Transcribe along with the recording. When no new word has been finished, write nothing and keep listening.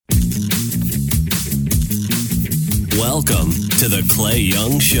Welcome to the Clay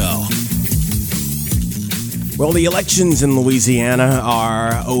Young Show. Well, the elections in Louisiana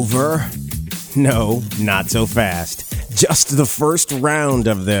are over. No, not so fast. Just the first round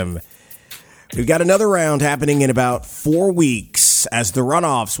of them. We've got another round happening in about 4 weeks as the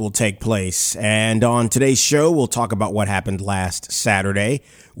runoffs will take place. And on today's show, we'll talk about what happened last Saturday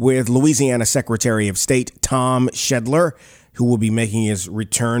with Louisiana Secretary of State Tom Shedler, who will be making his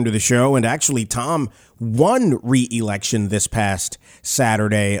return to the show. And actually, Tom won re-election this past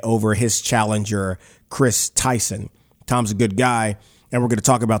Saturday over his challenger, Chris Tyson. Tom's a good guy, and we're going to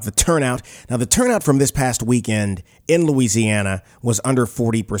talk about the turnout. Now, the turnout from this past weekend in Louisiana was under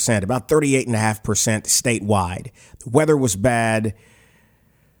 40%, about 38.5% statewide. The weather was bad.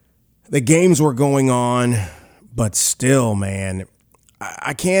 The games were going on, but still, man,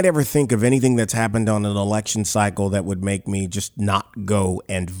 I can't ever think of anything that's happened on an election cycle that would make me just not go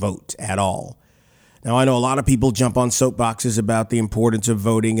and vote at all. Now, I know a lot of people jump on soapboxes about the importance of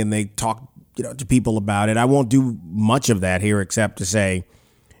voting and they talk, to people about it. I won't do much of that here except to say,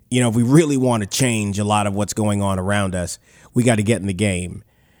 if we really want to change a lot of what's going on around us, we got to get in the game.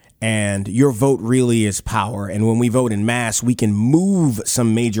 And your vote really is power. And when we vote in mass, we can move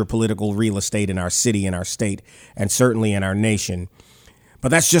some major political real estate in our city, in our state, and certainly in our nation. But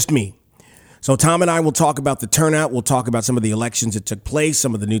that's just me. So Tom and I will talk about the turnout. We'll talk about some of the elections that took place,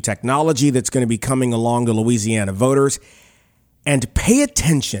 some of the new technology that's going to be coming along to Louisiana voters. And pay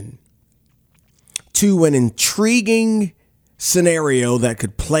attention to an intriguing scenario that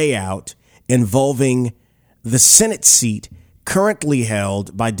could play out involving the Senate seat currently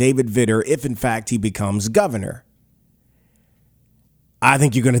held by David Vitter if, in fact, he becomes governor. I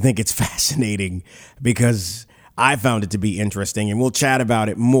think you're going to think it's fascinating because I found it to be interesting, and we'll chat about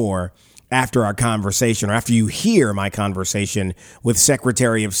it more after our conversation, or after you hear my conversation with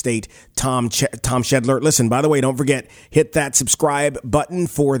Secretary of State Tom Shedler. Listen, by the way, don't forget, hit that subscribe button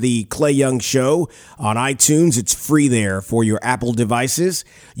for the Clay Young Show on iTunes. It's free there for your Apple devices.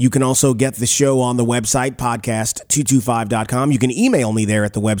 You can also get the show on the website, podcast225.com. You can email me there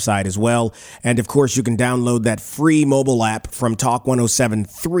at the website as well. And, of course, you can download that free mobile app from Talk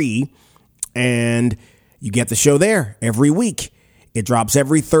 107.3, and you get the show there every week. It drops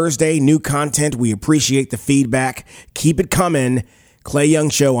every Thursday, new content. We appreciate the feedback. Keep it coming. Clay Young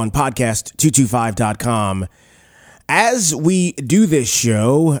Show on podcast225.com. As we do this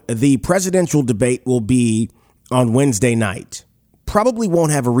show, the presidential debate will be on Wednesday night. Probably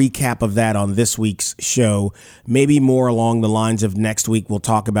won't have a recap of that on this week's show. Maybe more along the lines of next week we'll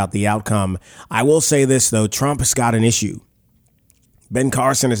talk about the outcome. I will say this, though. Trump has got an issue. Ben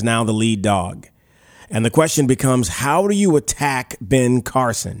Carson is now the lead dog. And the question becomes, how do you attack Ben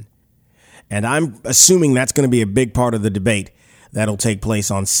Carson? And I'm assuming that's going to be a big part of the debate that'll take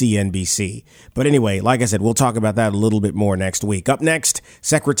place on CNBC. But anyway, like I said, we'll talk about that a little bit more next week. Up next,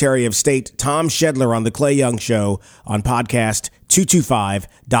 Secretary of State Tom Shedler on The Clay Young Show on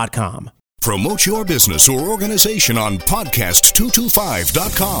podcast225.com. Promote your business or organization on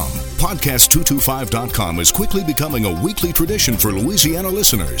podcast225.com. Podcast225.com is quickly becoming a weekly tradition for Louisiana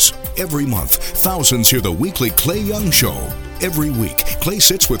listeners. Every month, thousands hear the weekly Clay Young Show. Every week, Clay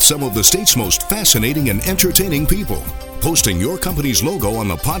sits with some of the state's most fascinating and entertaining people. Posting your company's logo on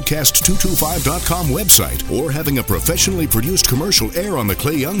the podcast225.com website or having a professionally produced commercial air on The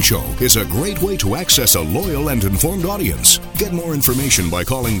Clay Young Show is a great way to access a loyal and informed audience. Get more information by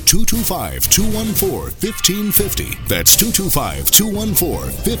calling 225-214-1550. That's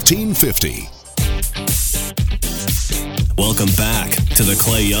 225-214-1550. Welcome back to the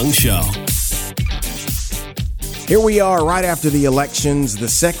Clay Young Show. Here we are right after the elections. The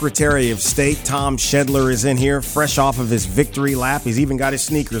Secretary of State, Tom Shedler, is in here fresh off of his victory lap. He's even got his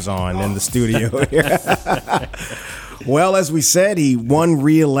sneakers on in the studio here. Well, as we said, he won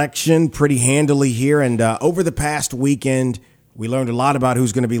re-election pretty handily here. And over the past weekend, we learned a lot about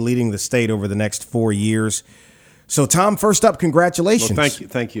who's going to be leading the state over the next 4 years. So, Tom, first up, congratulations. Well,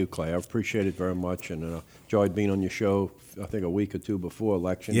 thank you, Clay. I appreciate it very much, and enjoyed being on your show, I think, a week or two before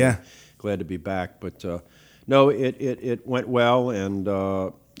election. Yeah. Glad to be back. But, no, it went well, and,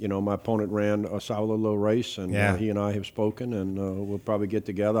 my opponent ran a solid little race, and he and I have spoken, and we'll probably get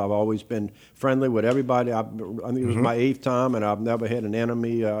together. I've always been friendly with everybody. I think it was my 8th time, and I've never had an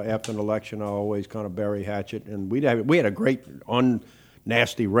enemy after an election. I always kind of bury hatchet, and we had a great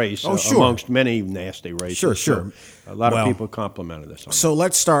nasty race sure. amongst many nasty races. Sure. So a lot of people complimented us on So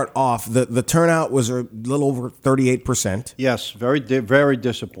let's start off. The turnout was a little over 38%. Yes, very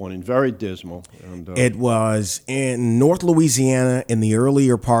disappointing, very dismal. And, It was in North Louisiana in the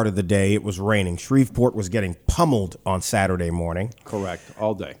earlier part of the day. It was raining. Shreveport was getting pummeled on Saturday morning. Correct,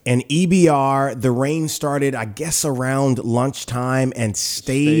 all day. And EBR, the rain started, I guess, around lunchtime and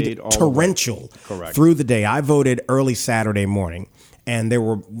stayed torrential through the day. I voted early Saturday morning, and there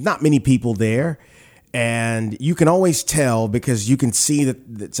were not many people there. And you can always tell because you can see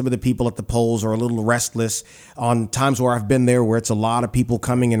that some of the people at the polls are a little restless. On times where I've been there where it's a lot of people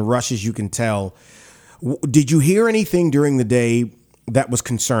coming in rushes, you can tell. Did you hear anything during the day that was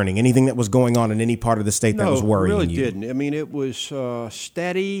concerning? Anything that was going on in any part of the state that was worrying you? No, really didn't. I mean, it was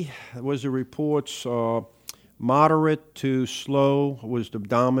steady, was the reports. Moderate to slow was the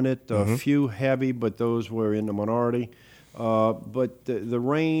dominant. A few heavy, but those were in the minority. But the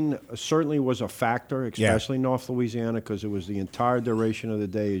rain certainly was a factor, especially in North Louisiana, because it was the entire duration of the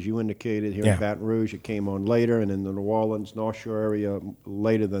day. As you indicated, here in Baton Rouge, it came on later, and in the New Orleans, North Shore area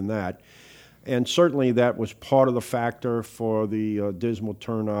later than that. And certainly that was part of the factor for the dismal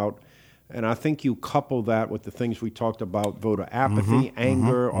turnout. And I think you couple that with the things we talked about, voter apathy,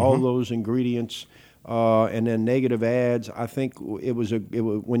 anger, all those ingredients, and then negative ads. I think it was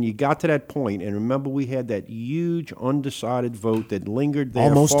when you got to that point, and remember we had that huge undecided vote that lingered there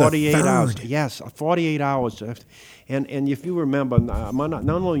almost 48 a third. hours. Yes, 48 hours. And if you remember, not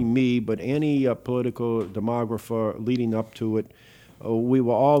only me, but any political demographer leading up to it, we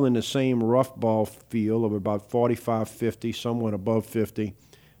were all in the same rough ball field of about 45, 50, somewhat above 50.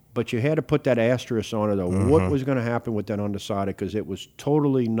 But you had to put that asterisk on it, though. What was going to happen with that undecided? Because it was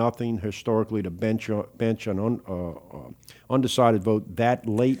totally nothing historically to bench an undecided vote that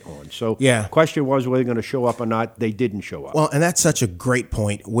late on. So the question was, were they going to show up or not? They didn't show up. Well, and that's such a great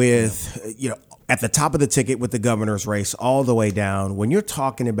point with, at the top of the ticket with the governor's race all the way down. When you're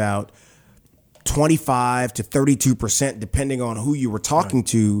talking about 25 to 32%, depending on who you were talking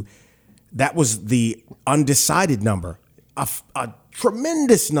to, that was the undecided number. A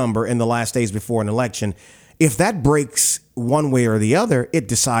tremendous number in the last days before an election. If that breaks one way or the other, it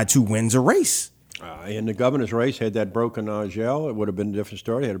decides who wins a race. In the governor's race, had that broken Gel, it would have been a different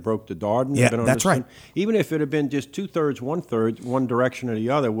story. Had it broke the Darden. Yeah, that's right. Even if it had been just 2/3, 1/3, one direction or the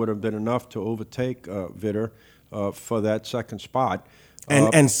other, would have been enough to overtake Vitter for that second spot.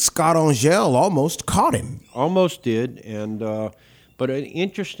 And Scott Angel almost caught him. Almost did, and but an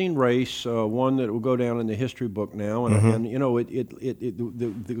interesting race, one that will go down in the history book now. And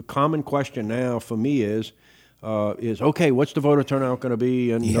the common question now for me is okay, what's the voter turnout going to be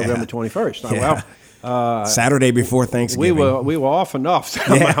in November 21st? Well, Saturday before Thanksgiving. We were off enough.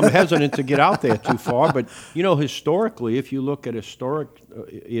 I'm hesitant to get out there too far, but historically, if you look at historic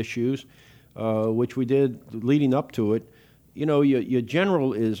issues, which we did leading up to it. Your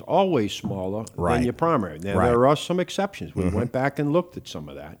general is always smaller than your primary. Now, there are some exceptions. We went back and looked at some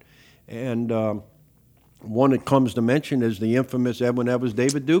of that. And one that comes to mention is the infamous Edwin Evers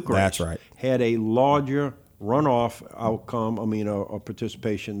David Duke race. That's right. Had a larger runoff outcome, or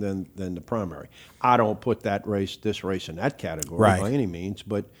participation than the primary. I don't put this race in that category by any means,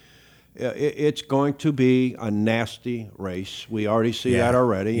 but it's going to be a nasty race. We already see that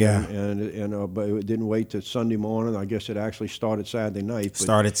already, but it didn't wait till Sunday morning. I guess it actually started Saturday night.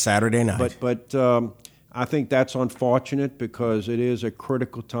 Started Saturday night. But I think that's unfortunate because it is a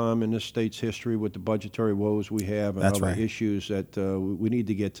critical time in this state's history with the budgetary woes we have and other issues that we need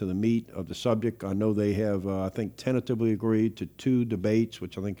to get to the meat of the subject. I know they have, I think, tentatively agreed to 2 debates,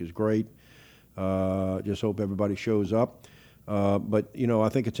 which I think is great. Just hope everybody shows up. But I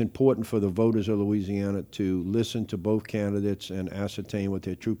think it's important for the voters of Louisiana to listen to both candidates and ascertain what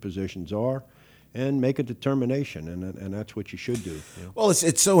their true positions are and make a determination, and that's what you should do. Well,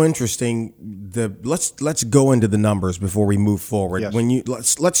 it's so interesting. Let's go into the numbers before we move forward.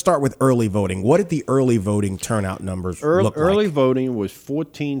 Yes. Let's start with early voting. What did the early voting turnout numbers look like? Early voting was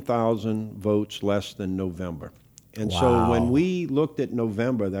 14,000 votes less than November. And so when we looked at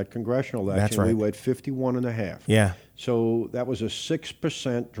November, that congressional election, we were at 51.5. Yeah. So that was a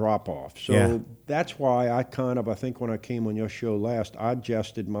 6% drop-off. So that's why I think when I came on your show last, I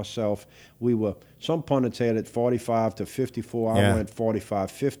adjusted myself. Some pundits had it 45 to 54. I went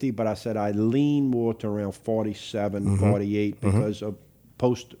 45-50, but I said I lean more to around 47, 48 because of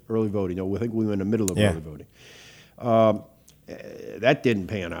post-early voting. I think we were in the middle of early voting. That didn't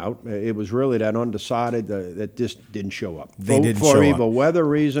pan out. It was really that undecided that just didn't show up. They didn't for show either up. weather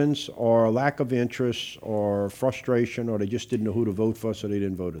reasons or lack of interest or frustration, or they just didn't know who to vote for, so they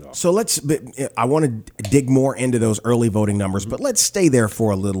didn't vote at all. So I want to dig more into those early voting numbers, but let's stay there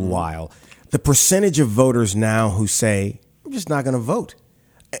for a little while. The percentage of voters now who say, I'm just not going to vote.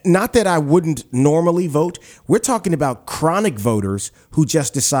 Not that I wouldn't normally vote. We're talking about chronic voters who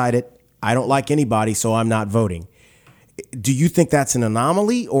just decided, I don't like anybody, so I'm not voting. Do you think that's an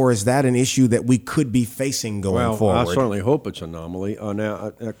anomaly, or is that an issue that we could be facing going forward? I certainly hope it's an anomaly. Now,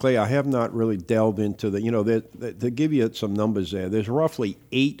 Clay, I have not really delved into to give you some numbers there, there's roughly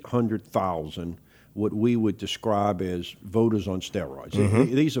 800,000 what we would describe as voters on steroids.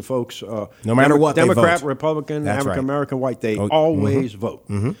 Mm-hmm. These are folks, no matter what Democrat, they vote. Republican, That's African American, white, they always vote.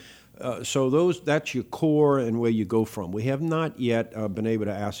 Mm-hmm. So that's your core and where you go from. We have not yet been able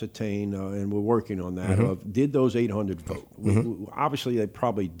to ascertain, and we're working on that, of did those 800 vote? Obviously, they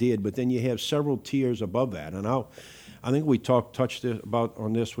probably did, but then you have several tiers above that. And I think we touched about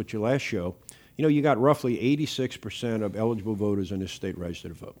on this with your last show. You got roughly 86% of eligible voters in this state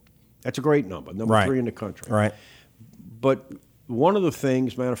registered to vote. That's a great number 3 in the country. Right. But one of the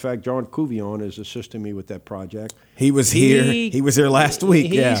things, matter of fact, John Couvion is assisting me with that project. He was here. He was here last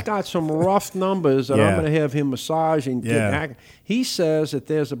week. He's got some rough numbers that I'm going to have him massage and get back. He says that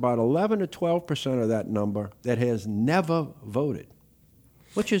there's about 11 to 12% of that number that has never voted,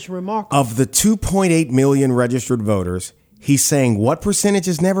 which is remarkable. Of the 2.8 million registered voters, he's saying what percentage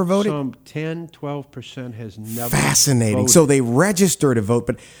has never voted? Some 10, 12% has never Fascinating. voted. So they register to vote,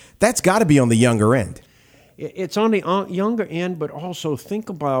 but that's got to be on the younger end. It's on the younger end, but also think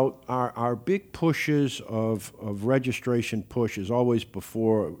about our big pushes of registration push is always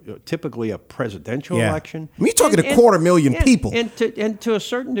before typically a presidential election. I mean, you're talking a 250,000 people. And to a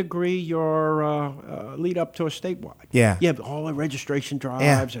certain degree, your lead up to a statewide. Yeah. You have all the registration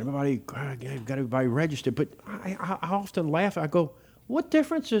drives and everybody, got everybody registered. But I often laugh. I go, what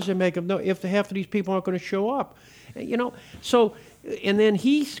difference does it make if half of these people aren't going to show up? So, and then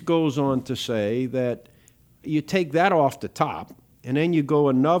he goes on to say that you take that off the top, and then you go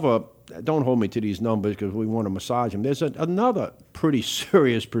another, don't hold me to these numbers because we want to massage them. There's another pretty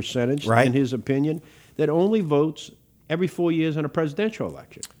serious percentage, in his opinion, that only votes every 4 years in a presidential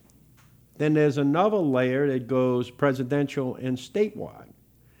election. Then there's another layer that goes presidential and statewide.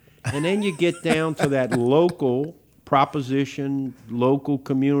 And then you get down to that local proposition, local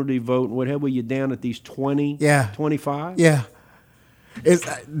community vote, and whatever, you're down at these 20, 25. Yeah.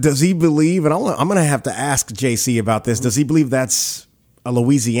 Does he believe, and I'm going to have to ask JC about this, does he believe that's a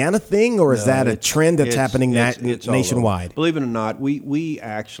Louisiana thing, or is that a trend that's happening nationwide? Believe it or not, we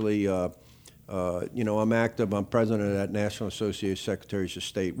actually, I'm active, I'm president of that National Association of Secretaries of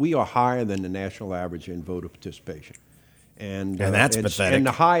State. We are higher than the national average in voter participation. And that's pathetic. And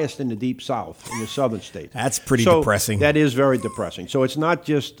the highest in the Deep South, in the southern states. That's pretty depressing. That is very depressing. So it's not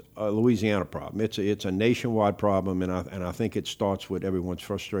just a Louisiana problem. It's a nationwide problem, and I think it starts with everyone's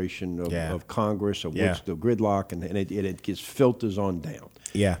frustration of Congress, of which the gridlock, and it gets filters on down.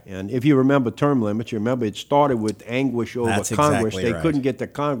 Yeah. And if you remember term limits, it started with anguish over That's Congress. Exactly they couldn't get to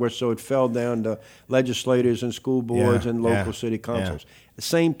Congress, so it fell down to legislators and school boards and local city councils. The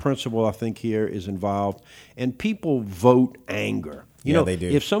same principle, I think, here is involved. And people vote anger. They do.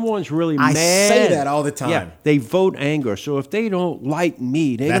 If someone's really mad. I say that all the time. Yeah, they vote anger. So if they don't like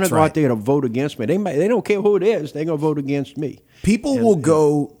me, they're going to go out there to vote against me. They don't care who it is. They're going to vote against me.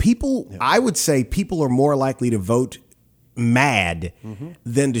 I would say people are more likely to vote mad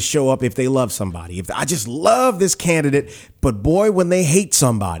than to show up if they love somebody. If I just love this candidate, but boy, when they hate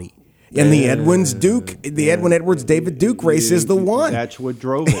somebody. And the Edwin Edwards David Duke race is the one. That's what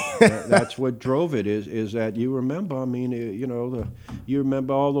drove it. That's what drove it. Is that you remember? I mean, you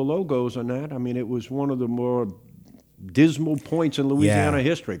remember all the logos on that. I mean, it was one of the more dismal points in Louisiana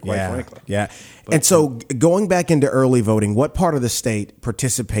history, quite frankly. Yeah. And so, going back into early voting, what part of the state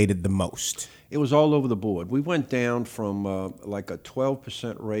participated the most? It was all over the board. We went down from like a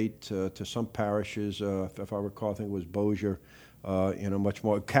 12% rate to some parishes. If I recall, I think it was Bossier. Much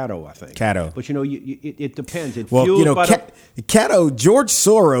more Caddo, I think. Caddo. But it depends. Caddo. George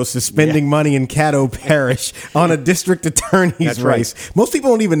Soros is spending money in Caddo Parish on a district attorney's race. Right. Most people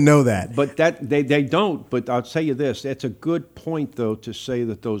don't even know that. But they don't. But I'll tell you this: it's a good point, though, to say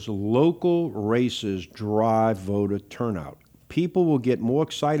that those local races drive voter turnout. people will get more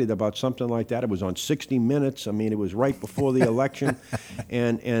excited about something like that. It was on 60 Minutes. I mean, it was right before the election,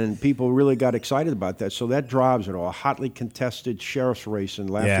 and people really got excited about that. So that drives it all. A hotly contested sheriff's race in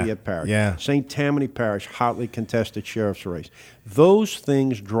Lafayette Parish. Yeah. St. Tammany Parish, hotly contested sheriff's race. Those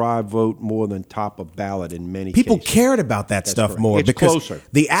things drive vote more than top of ballot in many People cases. cared about that stuff correct. more It's because closer.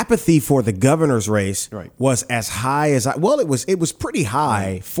 the apathy for the governor's race Right. was as high as it was pretty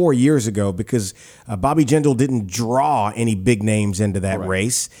high 4 years ago because Bobby Jindal didn't draw any big names into that Correct.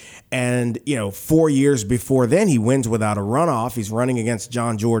 race. And, 4 years before then, he wins without a runoff. He's running against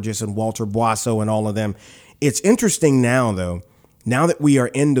John Georges and Walter Boisseau and all of them. It's interesting now, though, now that we are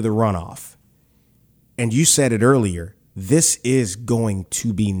into the runoff, and you said it earlier, this is going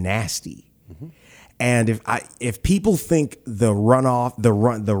to be nasty. Mm-hmm. And if people think the run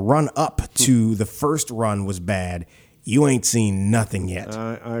up to the first run was bad, you ain't seen nothing yet.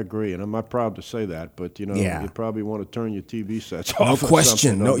 I agree, and I'm not proud to say that, but you probably want to turn your TV sets No off.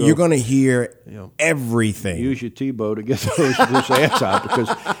 question. No, you're going to hear everything. Use your T-bow to get those loose ads out, because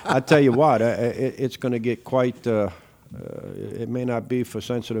I tell you what, it's going to get quite. It may not be for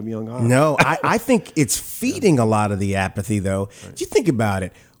sensitive young eyes. No, I think it's feeding a lot of the apathy, though. Right. You think about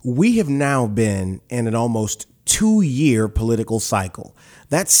it. We have now been in an almost 2-year political cycle.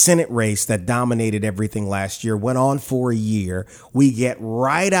 That Senate race that dominated everything last year went on for a year. We get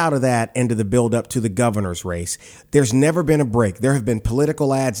right out of that into the build-up to the governor's race. There's never been a break. There have been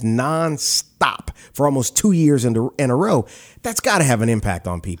political ads nonstop for almost 2 years in a row. That's got to have an impact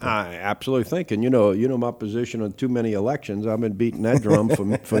on people. I absolutely think, and you know my position on too many elections. I've been beating that drum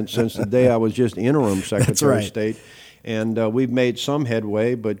since the day I was just interim Secretary of State. And we've made some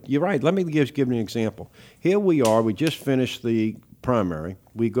headway, but you're right. Let me give you an example. Here we are. We just finished the primary.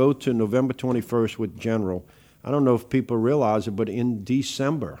 We go to November 21st with general. I don't know if people realize it, but in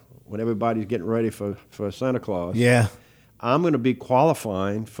December, when everybody's getting ready for Santa Claus, I'm going to be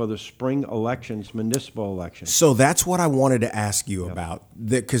qualifying for the spring elections, municipal elections. So that's what I wanted to ask you about,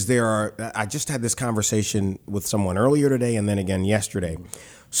 because I just had this conversation with someone earlier today and then again yesterday.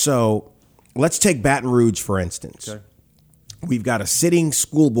 So let's take Baton Rouge, for instance. Okay. We've got a sitting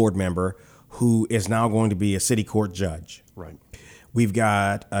school board member who is now going to be a city court judge. Right. We've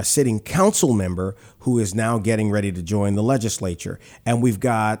got a sitting council member who is now getting ready to join the legislature. And we've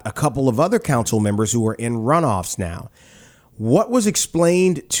got a couple of other council members who are in runoffs now. What was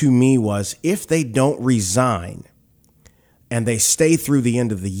explained to me was if they don't resign and they stay through the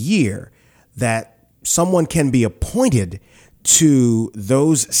end of the year, that someone can be appointed to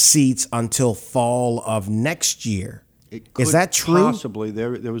those seats until fall of next year. Is that true? Possibly.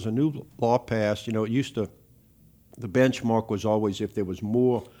 There was a new law passed. It used to, the benchmark was always if there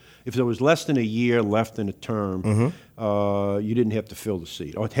was less than a year left in a term, you didn't have to fill the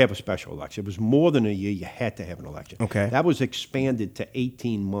seat or have a special election. If it was more than a year, you had to have an election. Okay. That was expanded to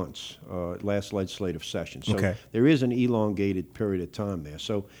 18 months last legislative session. So there is an elongated period of time there.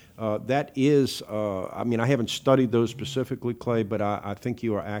 So that is, I haven't studied those specifically, Clay, but I think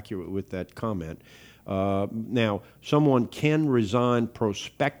you are accurate with that comment. Now, someone can resign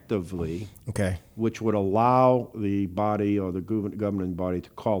prospectively, which would allow the body or the governing body to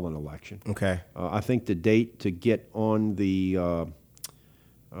call an election. I think the date to get on the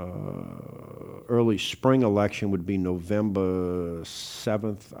early spring election would be November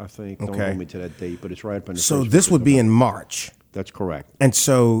 7th, I think. Don't hold me to that date, but it's right up in the So this would be in March. That's correct. And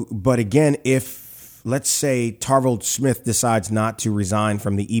so, but again, if, let's say, Tarvold Smith decides not to resign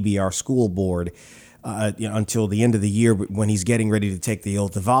from the EBR school board until the end of the year when he's getting ready to take the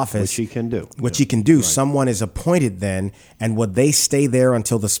oath of office. Which he can do. Right. Someone is appointed then, and would they stay there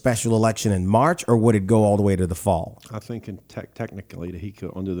until the special election in March, or would it go all the way to the fall? I think technically that he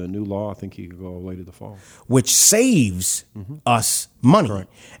could, under the new law, I think he could go all the way to the fall. Which saves us money.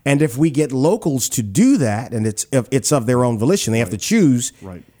 Correct. And if we get locals to do that, and it's of their own volition, they have to choose,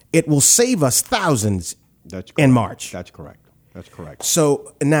 it will save us thousands in March. That's correct. That's correct.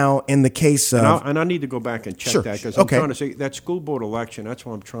 So now, in the case of... And I need to go back and check that, because I'm trying to say, that school board election, that's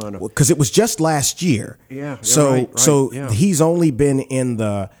what I'm trying to... Because it was just last year. Yeah. So he's only been in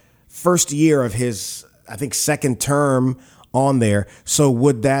the first year of his, I think, second term on there. So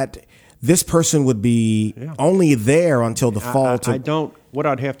would this person would be only there until the fall? What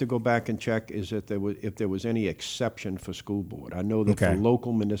I'd have to go back and check is if there was any exception for school board. I know that for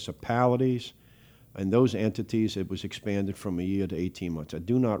local municipalities... and those entities, it was expanded from a year to 18 months. I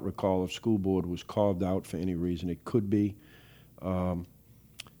do not recall if school board was carved out for any reason. It could be. I'll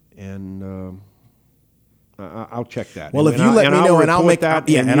check that. Well, if you let me know, and I'll make that,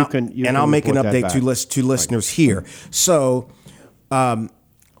 and I'll make an update to listeners here. So, in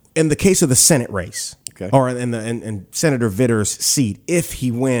the case of the Senate race, Okay. or in Senator Vitter's seat, if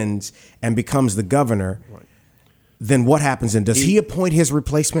he wins and becomes the governor, then what happens? And does he appoint his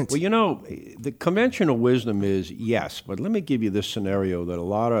replacement? Well, the conventional wisdom is yes, but let me give you this scenario that a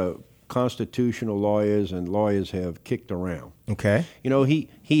lot of constitutional lawyers and lawyers have kicked around. Okay.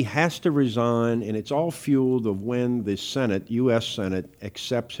 He has to resign, and it's all fueled of when the Senate, U.S. Senate,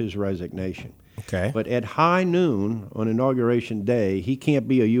 accepts his resignation. Okay. But at high noon on Inauguration Day, he can't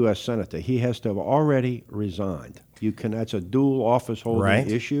be a U.S. Senator. He has to have already resigned. That's a dual office holding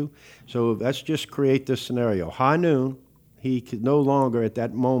issue. So let's just create this scenario. High noon, he could no longer at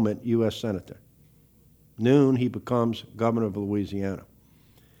that moment U.S. Senator. Noon, he becomes governor of Louisiana.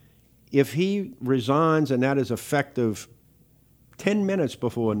 If he resigns and that is effective 10 minutes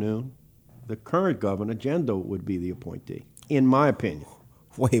before noon, the current governor, Jindal, would be the appointee, in my opinion.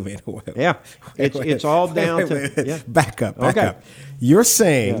 Wait. Yeah, it's all down to... Wait. Yeah. Back up. You're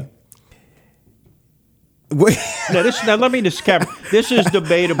saying... Yeah. Now let me just cover. This is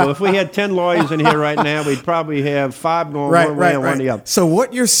debatable. If we had 10 lawyers in here right now, we'd probably have 5 going one way and one the other. So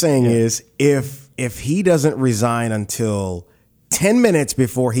what you're saying is, if he doesn't resign until 10 minutes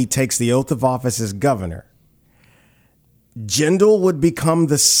before he takes the oath of office as governor, Jindal would become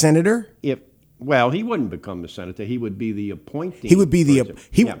the senator? Well, he wouldn't become the senator. He would be the appointee. He would be the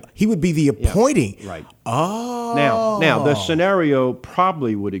he would be the appointee. Yeah, right. Oh. Now the scenario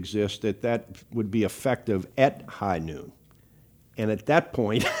probably would exist that would be effective at high noon, and at that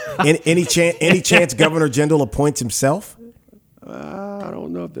point, any chance Governor Jindal appoints himself? I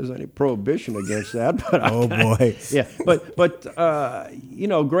don't know if there's any prohibition against that, but oh boy, yeah, but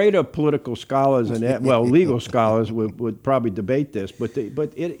greater political scholars and legal scholars would probably debate this, but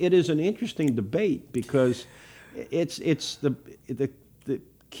it is an interesting debate because it's the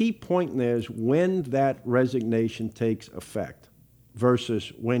key point in there is when that resignation takes effect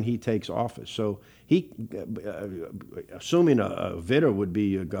versus when he takes office. So he, assuming a Vitter would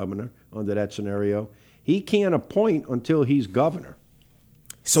be a governor under that scenario. He can't appoint until he's governor.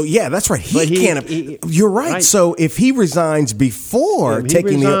 So yeah, that's right. You're right. So if he resigns before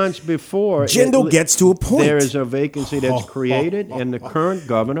Jindal gets to appoint. There is a vacancy that's created, and the current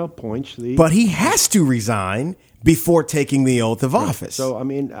governor appoints the. But he has to resign before taking the oath of office. So I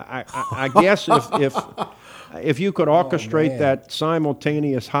mean, I guess if you could orchestrate that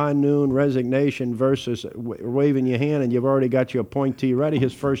simultaneous high noon resignation versus waving your hand and you've already got your appointee ready,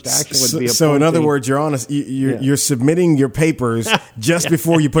 his first action would be appointee. So in other words, you're submitting your papers just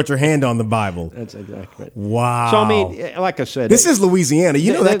before you put your hand on the Bible. That's exactly right. Wow. So I mean, like I said, this is Louisiana.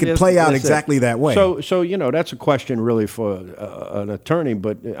 That could play out exactly that way. So that's a question really for an attorney.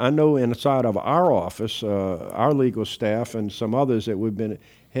 But I know inside of our office, our legal staff and some others that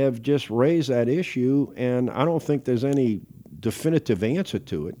have just raised that issue, and I don't think there's any definitive answer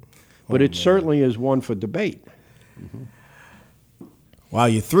to it, but it certainly is one for debate. Mm-hmm. Wow,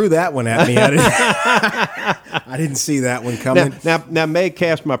 you threw that one at me. I didn't see that one coming. Now Meg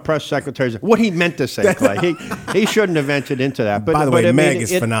cast my press secretary. What he meant to say, Clay. He shouldn't have ventured into that. But, by the way, Meg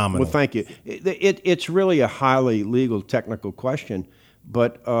is phenomenal. Well, thank you. It's really a highly legal, technical question,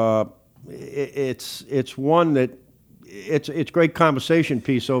 but it's one that it's great conversation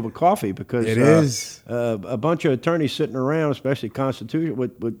piece over coffee because it is a bunch of attorneys sitting around, especially constitution,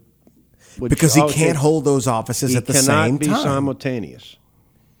 would because he can't hold those offices at the same time. He cannot be simultaneous.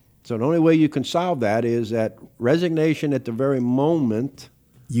 So the only way you can solve that is that resignation at the very moment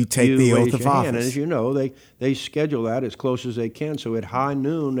you take the oath of office. And as you know, they schedule that as close as they can. So at high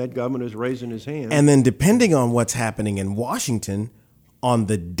noon, that governor's raising his hand. And then depending on what's happening in Washington, on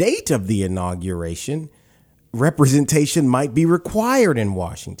the date of the inauguration, representation might be required in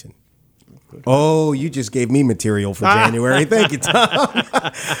Washington. Oh, you just gave me material for January. Thank you, Tom.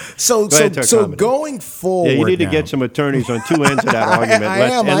 So going forward, you need to get some attorneys on two ends of that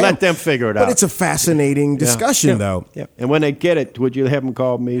argument let them figure it out. But it's a fascinating discussion, though. Yeah. And when they get it, would you have them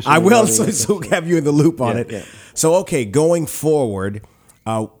call me? I will. So have you in the loop on it. Yeah. So okay, going forward,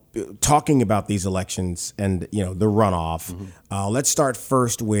 talking about these elections and the runoff, let's start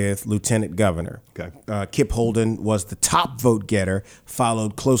first with Lieutenant Governor. Okay. Kip Holden was the top vote getter,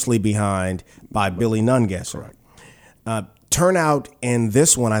 followed closely behind by Billy Nungesser. Turnout in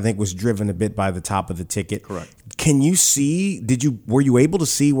this one, I think, was driven a bit by the top of the ticket. Correct. Can you see? Were you able to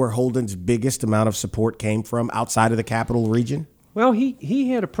see where Holden's biggest amount of support came from outside of the capital region? Well, he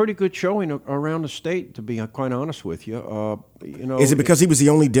had a pretty good showing around the state, to be quite honest with you. Is it because he was the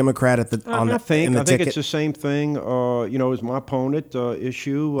only Democrat I think it's the same thing. As my opponent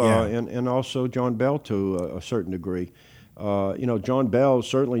issue, and also John Bell to a certain degree. John Bell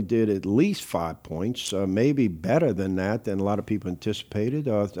certainly did at least 5 points, maybe better than that than a lot of people anticipated.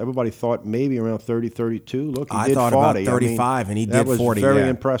 Everybody thought maybe around 30, 32. Look, he I did thought 40. about 35, and he did 40. That was very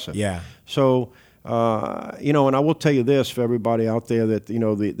impressive. Yeah. So, and I will tell you this for everybody out there that,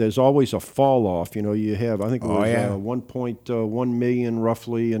 there's always a fall off. You have, I think it was 1.1 million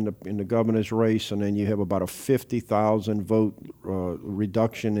roughly in the governor's race, and then you have about a 50,000 vote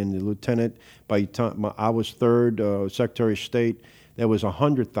reduction in the lieutenant. By the time I was third, Secretary of State, there was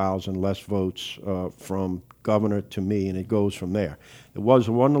 100,000 less votes from governor to me, and it goes from there. There was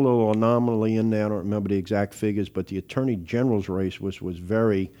one little anomaly in there. I don't remember the exact figures, but the Attorney General's race was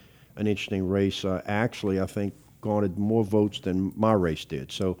very an interesting race. Actually, I think garnered more votes than my race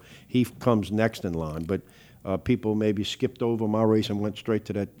did. So he comes next in line. But people maybe skipped over my race and went straight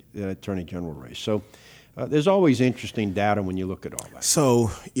to that Attorney General race. So there's always interesting data when you look at all that.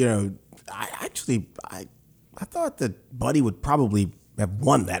 So, I thought that Buddy would probably have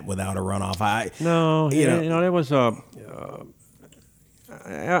won that without a runoff. There was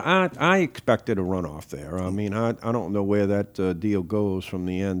I expected a runoff there. I mean, I don't know where that deal goes from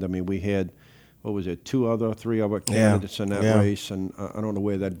the end. I mean, we had, 3 other candidates in that race, and I don't know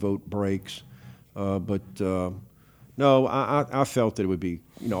where that vote breaks. No, I felt that it would be,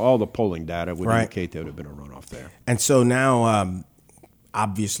 all the polling data would indicate there would have been a runoff there. And so now,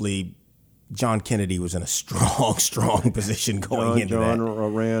 obviously, John Kennedy was in a strong position going into that.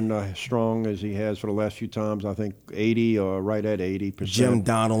 John ran strong as he has for the last few times. I think 80 or right at 80%. Jim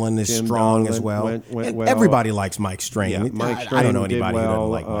Donnellan is strong as well. Went well. Everybody likes Mike Strain. Yeah, Mike Strain I don't know anybody who doesn't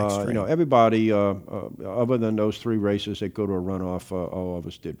like Mike Strain. Everybody, other than those 3 races that go to a runoff, all of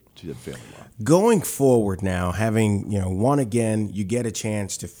us did fairly well. Going forward now, having won again, you get a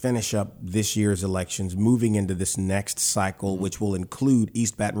chance to finish up this year's elections, moving into this next cycle, which will include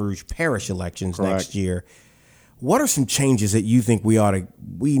East Baton Rouge Parish elections next year. What are some changes that you think we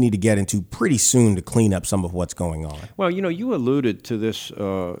need to get into pretty soon to clean up some of what's going on? Well, you alluded to this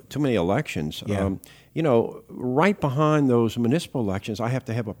too many elections. Yeah. Right behind those municipal elections, I have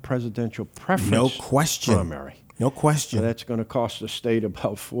to have a presidential preference. No question. Primary. No question. So that's going to cost the state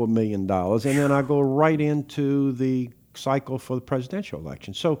about $4 million. And then I go right into the cycle for the presidential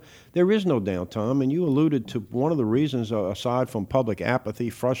election. So there is no downtime. And you alluded to one of the reasons, aside from public apathy,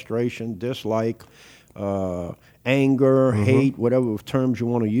 frustration, dislike, anger, hate, whatever terms you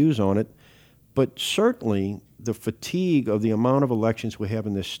want to use on it. But certainly the fatigue of the amount of elections we have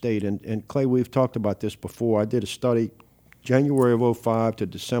in this state. And Clay, we've talked about this before. I did a study January of 2005 to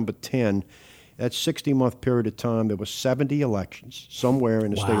December 10. That 60-month period of time, there were 70 elections somewhere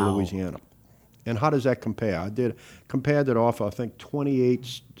in the state of Louisiana. And how does that compare? I compared it off, I think,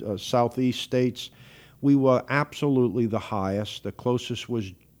 28 southeast states. We were absolutely the highest. The closest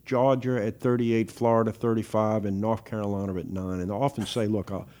was Georgia at 38, Florida 35, and North Carolina at 9. And I often say, look,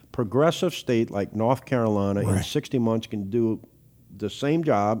 a progressive state like North Carolina in 60 months can do the same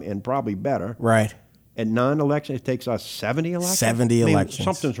job and probably better. Right. At 9 elections, it takes us 70 elections? 70 elections.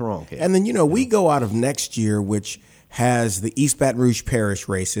 Something's wrong here. And then, we go out of next year, which has the East Baton Rouge Parish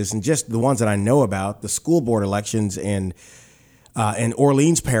races, and just the ones that I know about, the school board elections in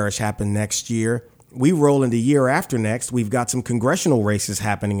Orleans Parish happen next year. We roll into year after next. We've got some congressional races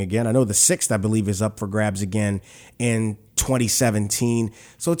happening again. I know the 6th, I believe, is up for grabs again in 2017.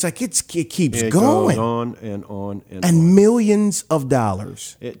 So it's like it keeps going. Goes on and on and on. Millions of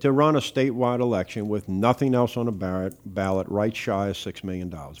dollars. To run a statewide election with nothing else on the ballot right shy of $6 million,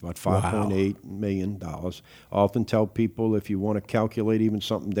 about $5.8 million. I often tell people if you want to calculate even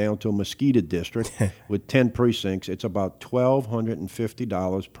something down to a mosquito district with 10 precincts, it's about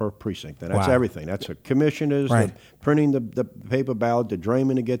 $1,250 per precinct. And that's everything. That's the commissioners, the printing the paper ballot, the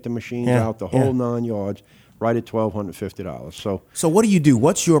draining to get the machines out, the whole 9 yards. Right at $1,250. So what do you do?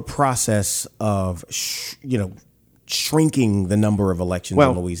 What's your process of, shrinking the number of elections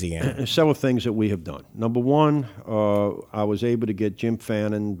in Louisiana? Several things that we have done. Number one, I was able to get Jim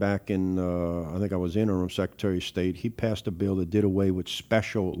Fannin back in, I think I was interim Secretary of State. He passed a bill that did away with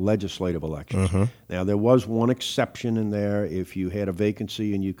special legislative elections. Now, there was one exception in there. If you had a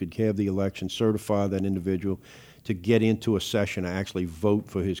vacancy and you could have the election, certify that individual to get into a session and actually vote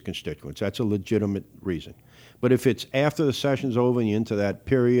for his constituents. That's a legitimate reason. But if it's after the session's over and you're into that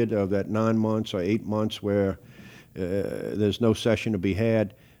period of that 9 months or 8 months where there's no session to be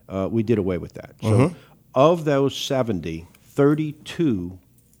had, we did away with that. So of those 70, 32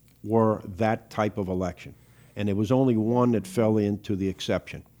 were that type of election. And there was only one that fell into the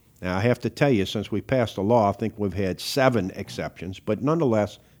exception. Now, I have to tell you, since we passed the law, I think we've had 7 exceptions, but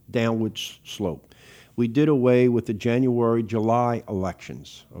nonetheless, downward slope. We did away with the January-July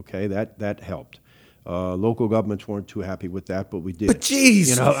elections. Okay, that helped. Local governments weren't too happy with that, but we did. But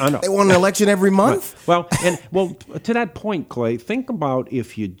geez, I know. They want an election every month? Right. Well, to that point, Clay, think about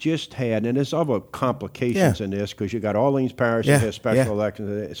if you just had, and there's other complications in this because you got Orleans Parish that has special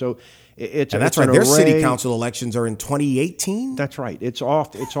elections. So that's right. Their city council elections are in 2018. That's right. It's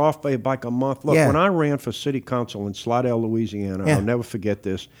off by like a month. Look, when I ran for city council in Slidell, Louisiana, I'll never forget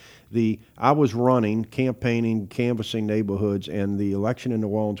this. I was running, campaigning, canvassing neighborhoods, and the election in New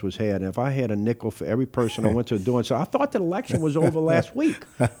Orleans was had. And if I had a nickel for every person I went to do it, so I thought the election was over last week.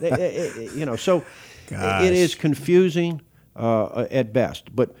 So it is confusing at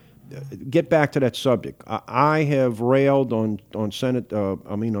best. But get back to that subject. I have railed on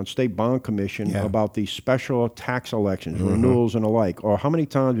State Bond Commission about these special tax elections, renewals and the like. Or how many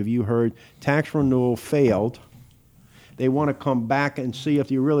times have you heard tax renewal failed? They want to come back and see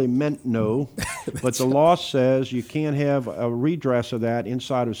if you really meant no, but the law says you can't have a redress of that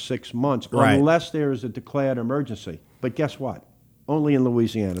inside of 6 months unless there is a declared emergency. But guess what? Only in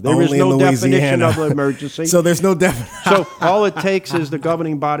Louisiana. There is no definition of an emergency. So there's no definition. So all it takes is the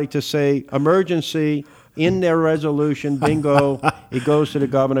governing body to say emergency in their resolution, bingo, it goes to the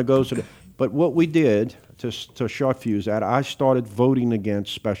governor, But what we did, to short fuse that, I started voting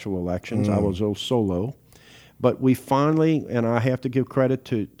against special elections. I was solo. But we finally, and I have to give credit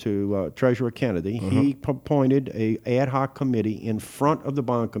to Treasurer Kennedy, he appointed a ad hoc committee in front of the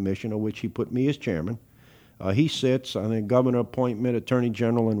Bond Commission, of which he put me as chairman. He sits, I think, governor appointment, attorney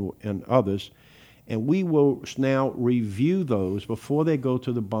general, and others. And we will now review those before they go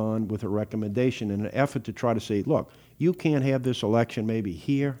to the bond with a recommendation in an effort to try to say, look, you can't have this election maybe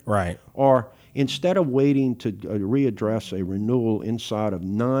here. Right. Or instead of waiting to readdress a renewal inside of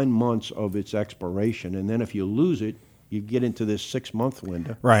 9 months of its expiration, and then if you lose it, you get into this 6-month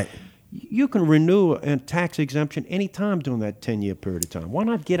window. Right. You can renew a tax exemption any time during that 10-year period of time. Why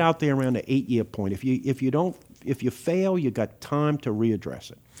not get out there around the 8-year point? If you fail, you got time to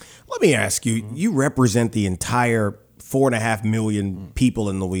readdress it. Let me ask you, you represent the entire 4.5 million people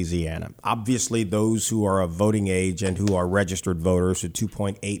in Louisiana. Obviously, those who are of voting age and who are registered voters, the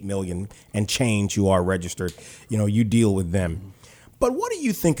 2.8 million and change who are registered, you deal with them. But what do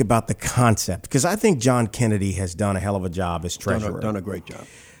you think about the concept? Because I think John Kennedy has done a hell of a job as treasurer. Done a great job.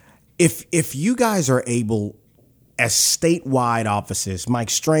 If you guys are able, as statewide offices,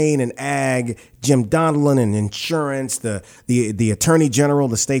 Mike Strain and Ag, Jim Donelon and Insurance, the Attorney General,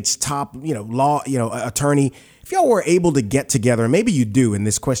 the state's top law attorney, if y'all were able to get together, and maybe you do, and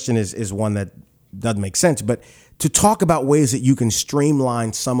this question is one that doesn't make sense, but to talk about ways that you can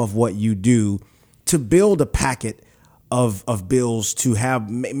streamline some of what you do to build a packet of bills to have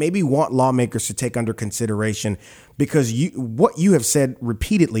maybe want lawmakers to take under consideration, because what you have said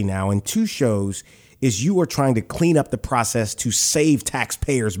repeatedly now in 2 shows is you are trying to clean up the process to save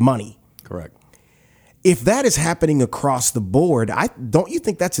taxpayers money. Correct. If that is happening across the board, don't you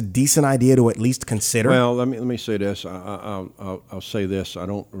think that's a decent idea to at least consider? Well, let me say this. I'll say this. I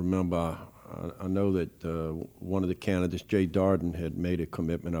don't remember. I know that one of the candidates, Jay Darden, had made a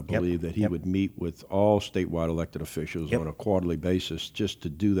commitment, I believe, that he would meet with all statewide elected officials on a quarterly basis just to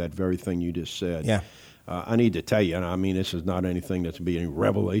do that very thing you just said. Yeah. I need to tell you, and I mean, this is not anything that's being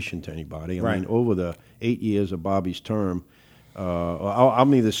revelation to anybody. I mean, over the 8 years of Bobby's term, I'll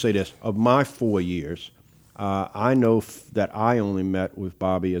neither say this, of my 4 years, I know that I only met with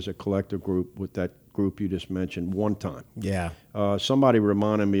Bobby as a collective group with that group you just mentioned one time. Yeah. Somebody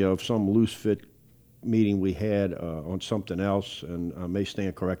reminded me of some loose fit meeting we had on something else, and I may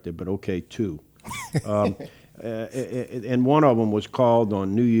stand corrected, but okay, 2. And one of them was called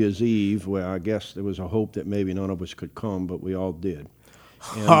on New Year's Eve, where I guess there was a hope that maybe none of us could come, but we all did.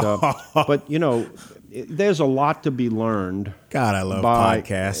 And, but, there's a lot to be learned. God, I love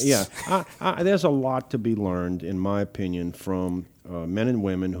podcasts. Yeah. There's a lot to be learned, in my opinion, from men and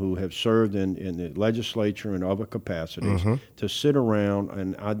women who have served in the legislature and other capacities to sit around.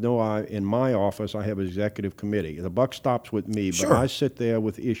 And I know in my office, I have an executive committee. The buck stops with me, but I sit there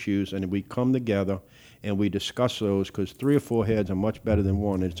with issues, and we come together and we discuss those, because 3 or 4 heads are much better than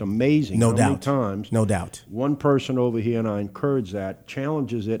one. And it's amazing many times. No doubt. One person over here, and I encourage that,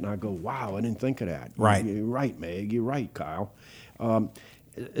 challenges it, and I go, wow, I didn't think of that. Right. You're right, Meg. You're right, Kyle.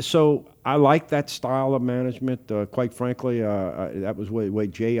 So I like that style of management. Quite frankly, that was the way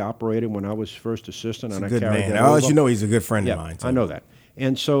Jay operated when I was first assistant. He's and a good I carried man. that over. As you know, he's a good friend of mine. I know that.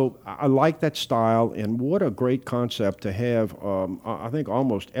 And so I like that style, and what a great concept to have. I think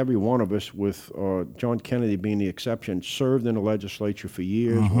almost every one of us, with John Kennedy being the exception, served in the legislature for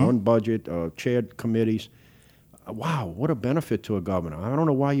years, run budget, chaired committees. Wow, what a benefit to a governor. I don't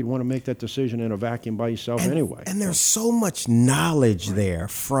know why you'd want to make that decision in a vacuum by yourself anyway. And there's so much knowledge there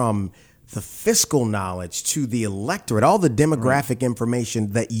from the fiscal knowledge, to the electorate, all the demographic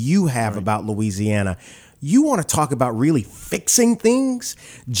information that you have about Louisiana. You want to talk about really fixing things?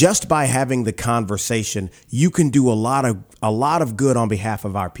 Just by having the conversation, you can do a lot of good on behalf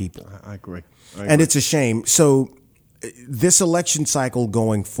of our people. I agree. And it's a shame. So this election cycle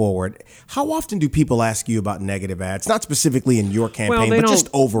going forward, how often do people ask you about negative ads? Not specifically in your campaign, but just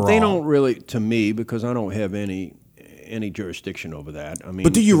overall. They don't really, to me, because I don't have any jurisdiction over that. I mean,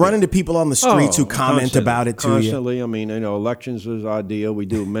 but do you run into people on the streets who comment about it to you? Constantly. I mean, elections is our deal. We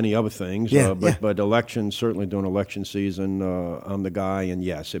do many other things, but elections, certainly during election season, I'm the guy. And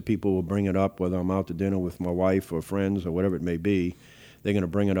yes, if people will bring it up, whether I'm out to dinner with my wife or friends or whatever it may be, they're going to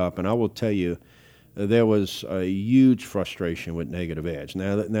bring it up. And I will tell you, there was a huge frustration with negative ads.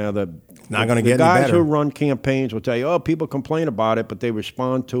 The guys who run campaigns will tell you, people complain about it, but they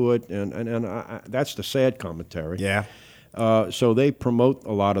respond to it, and that's the sad commentary. Yeah. So they promote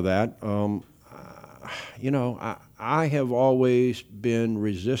a lot of that. I have always been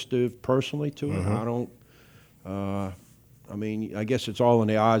resistive personally to it. I don't. I guess it's all in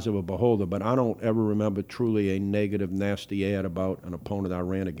the eyes of a beholder, but I don't ever remember truly a negative, nasty ad about an opponent I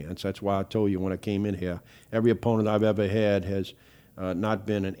ran against. That's why I told you when I came in here, every opponent I've ever had has not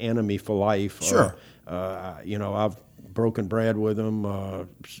been an enemy for life. Sure. I've broken bread with them.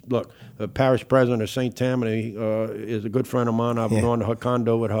 Look, the parish president of St. Tammany is a good friend of mine. I've gone to her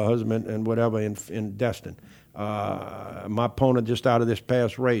condo with her husband and whatever in Destin. My opponent just out of this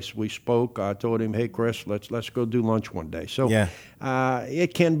past race, we spoke. I told him, "Hey, Chris, let's go do lunch one day." So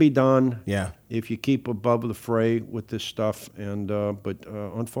it can be done if you keep above the fray with this stuff. And but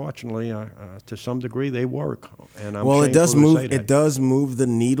unfortunately, to some degree, they work. And it does move. It does move the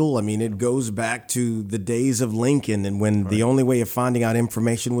needle. I mean, it goes back to the days of Lincoln, and when the only way of finding out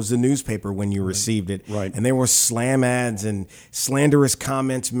information was the newspaper when you received it. Right. And there were slam ads and slanderous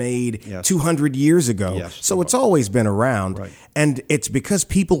comments made 200 years ago. Yes. So it's always been around. Right. And it's because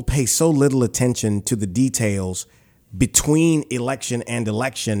people pay so little attention to the details between election and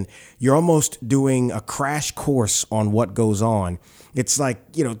election, you're almost doing a crash course on what goes on. It's like,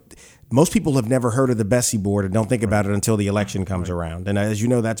 most people have never heard of the Bessie board and don't think about it until the election comes around. And as you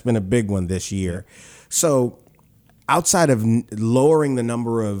know, that's been a big one this year. So outside of lowering the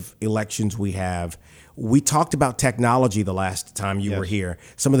number of elections we have, we talked about technology the last time you were here.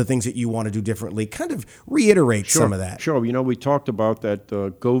 Some of the things that you want to do differently. Kind of reiterate some of that. Sure. We talked about that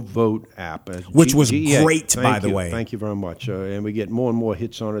Go Vote app. Which was great, by the way. Thank you very much. And we get more and more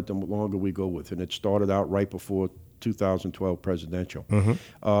hits on it the longer we go with it. And it started out right before 2012 presidential.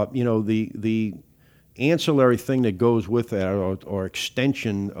 The ancillary thing that goes with that or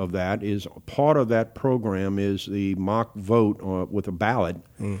extension of that is part of that program is the mock vote with a ballot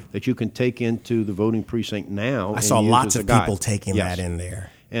that you can take into the voting precinct now. I saw lots of people taking that in there.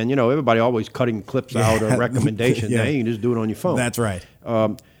 And, everybody always cutting clips out or recommendations. Now you can just do it on your phone. That's right.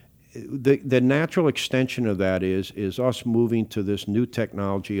 The natural extension of that is us moving to this new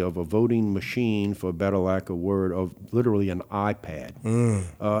technology of a voting machine, for better lack of word, of literally an iPad.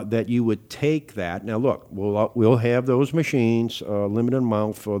 That you would take that. Now, look, we'll have those machines, limited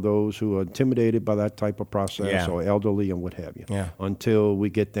amount for those who are intimidated by that type of process or elderly and what have you, until we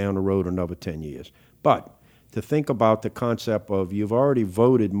get down the road another 10 years. But to think about the concept of you've already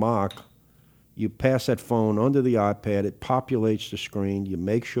voted mock. You pass that phone under the iPad, it populates the screen, you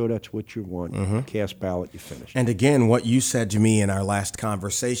make sure that's what you want, cast ballot, you finish. And again, what you said to me in our last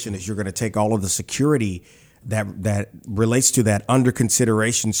conversation is you're going to take all of the security that relates to that under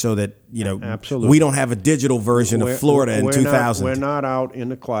consideration so that, Absolutely. We don't have a digital version of Florida in 2000. We're not out in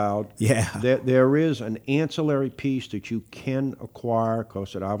the cloud. Yeah. There is an ancillary piece that you can acquire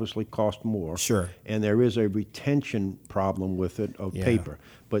because it obviously costs more. Sure. And there is a retention problem with it of paper.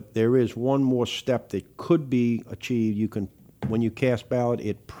 But there is one more step that could be achieved. When you cast ballot,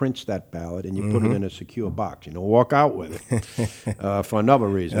 it prints that ballot and you put it in a secure box. You don't walk out with it for another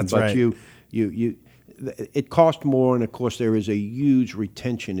reason. That's but right. It costs more, and of course there is a huge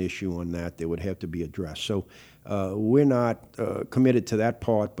retention issue on that would have to be addressed. So we're not committed to that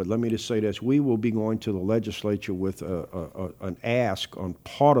part, but let me just say this. We will be going to the legislature with an ask on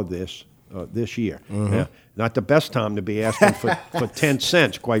part of this year. Now, not the best time to be asking for 10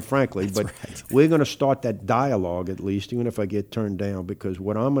 cents, quite frankly, but we're going to start that dialogue at least, even if I get turned down, because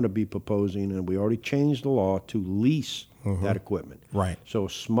what I'm going to be proposing, and we already changed the law to lease that equipment. Right. So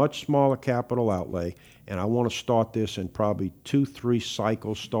it's much smaller capital outlay, and I want to start this in probably 2-3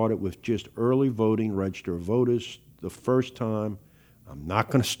 cycles, start it with just early voting, register voters the first time. I'm not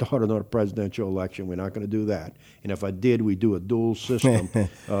going to start another presidential election. We're not going to do that. And if I did, we'd do a dual system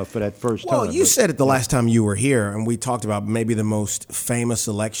for that first time. Well, you said it the last time you were here, and we talked about maybe the most famous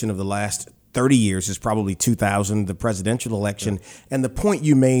election of the last 30 years is probably 2000, the presidential election. Yeah. And the point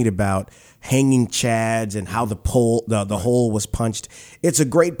you made about hanging chads and how the hole was punched, it's a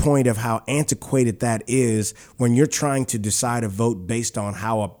great point of how antiquated that is when you're trying to decide a vote based on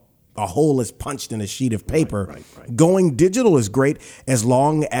how a hole is punched in a sheet of paper. Right. Going digital is great as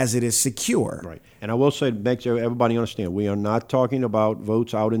long as it is secure. Right. And I will say, to make sure everybody understand, we are not talking about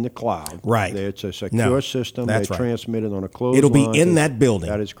votes out in the cloud. Right. It's a secure system. That's They right. transmit it on a closed It'll line. be in that building.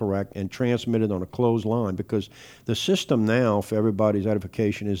 That is correct. And transmitted on a closed line, because the system now, for everybody's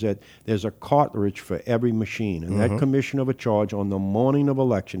edification, is that there's a cartridge for every machine. And that commissioner of a charge on the morning of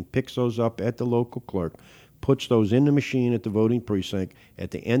election picks those up at the local clerk, puts those in the machine at the voting precinct. At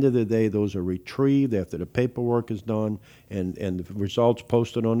the end of the day, those are retrieved after the paperwork is done and the results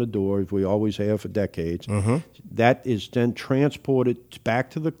posted on the door, as we always have for decades. That is then transported back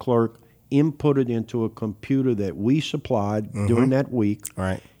to the clerk, inputted into a computer that we supplied during that week.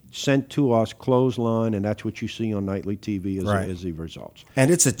 Right. Sent to us, closed line, and that's what you see on nightly TV as the results. And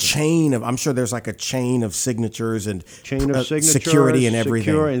it's a chain of, I'm sure there's like a chain of signatures and signatures, security and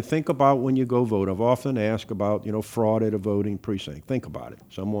everything. And think about when you go vote. I've often asked about, fraud at a voting precinct. Think about it.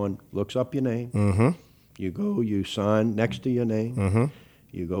 Someone looks up your name. You go, you sign next to your name.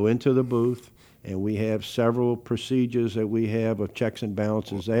 You go into the booth. And we have several procedures that we have of checks and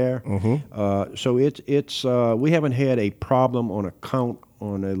balances there. So it's we haven't had a problem on a count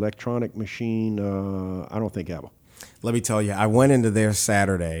on an electronic machine, I don't think ever. Let me tell you, I went into there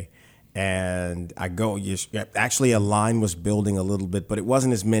Saturday, and actually a line was building a little bit, but it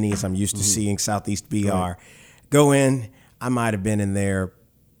wasn't as many as I'm used to seeing Southeast BR. Right. Go in, I might have been in there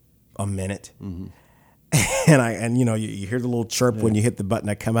a minute. And you hear the little chirp when you hit the button.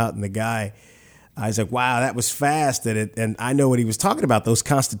 I come out, and the guy, I was like, wow, that was fast. And I know what he was talking about, those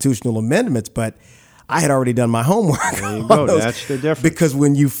constitutional amendments, but I had already done my homework. There you go. That's the difference. Because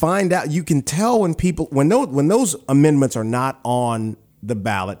when you find out, you can tell when those amendments are not on the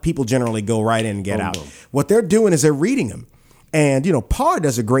ballot, people generally go right in and get out. What they're doing is they're reading them. And, PAR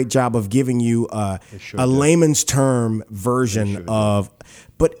does a great job of giving you a layman's term version of,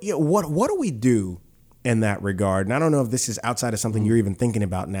 but what do we do in that regard? And I don't know if this is outside of something you're even thinking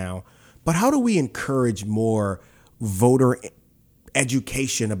about now, but how do we encourage more voter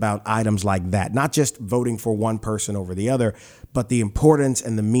education about items like that? Not just voting for one person over the other, but the importance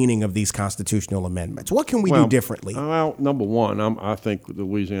and the meaning of these constitutional amendments. What can we do differently? Well, number one, I think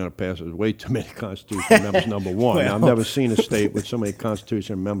Louisiana passes way too many constitutional amendments, number one. I've never seen a state with so many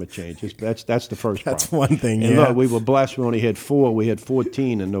constitutional amendment changes. That's the first problem. That's one thing, and look, we were blessed. We only had 4. We had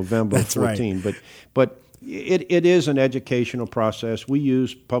 14 in November of 14. Right. But it is an educational process. We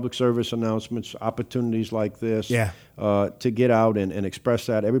use public service announcements, opportunities like this to get out and express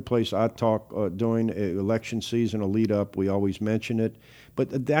that. Every place I talk during election season or lead up, we always mention it.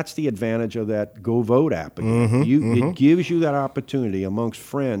 But that's the advantage of that Go Vote app. It gives you that opportunity amongst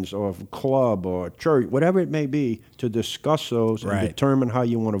friends or a club or a church, whatever it may be, to discuss those and determine how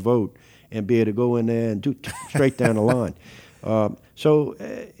you want to vote and be able to go in there and do straight down the line.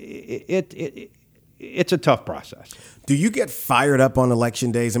 It's a tough process. Do you get fired up on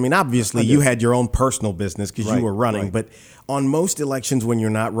election days? I mean, obviously you had your own personal business because you were running, but on most elections when you're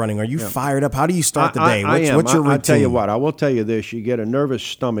not running, are you fired up? How do you start the day? What's your routine? I'll tell you what, I will tell you this. You get a nervous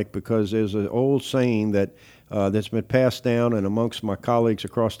stomach because there's an old saying that's been passed down and amongst my colleagues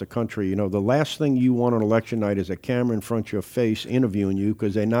across the country. The last thing you want on election night is a camera in front of your face interviewing you,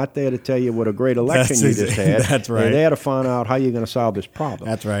 because they're not there to tell you what a great election you just had. That's right. They're there to find out how you're going to solve this problem.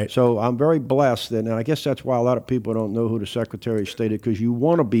 That's right. So I'm very blessed, and I guess that's why a lot of people don't know who the Secretary of State is, because you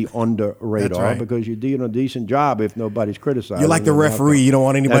want to be under radar because you're doing a decent job if nobody's criticizing. You're like the referee. You don't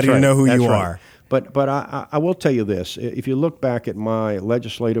want anybody to know who you are. But I will tell you this. If you look back at my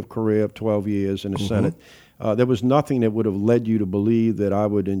legislative career of 12 years in the Senate, there was nothing that would have led you to believe that I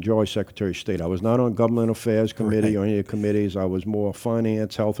would enjoy Secretary of State. I was not on Government Affairs Committee or any of the committees. I was more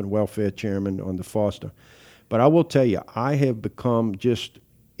Finance, Health, and Welfare Chairman on the Foster. But I will tell you, I have become just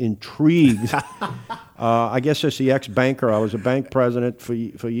intrigued. I guess as the ex-banker, I was a bank president for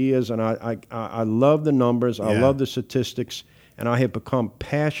years, and I love the numbers. I love the statistics. And I have become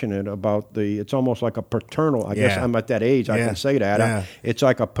passionate about it's almost like a paternal, I guess I'm at that age, I can say that. It's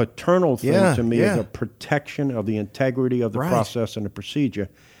like a paternal thing to me, as a protection of the integrity of the process and the procedure.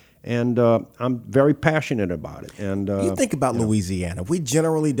 And I'm very passionate about it. And you think about Louisiana. We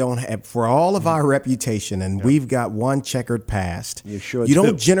generally don't have, for all of our reputation, and we've got one checkered past. You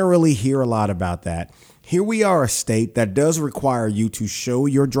don't generally hear a lot about that. Here we are, a state that does require you to show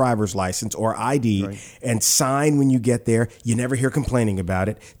your driver's license or ID and sign when you get there. You never hear complaining about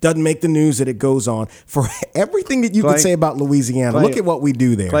it. Doesn't make the news that it goes on. For everything that you can say about Louisiana, look at what we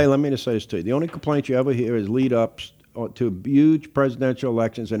do there. Clay, let me just say this to you. The only complaint you ever hear is lead-ups to huge presidential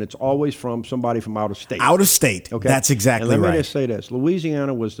elections, and it's always from somebody from out of state. Out of state. Okay? That's exactly right. And let me just say this.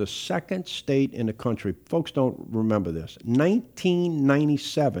 Louisiana was the second state in the country. Folks don't remember this.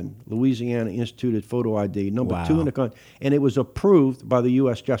 1997, Louisiana instituted photo ID, number 2 in the country, and it was approved by the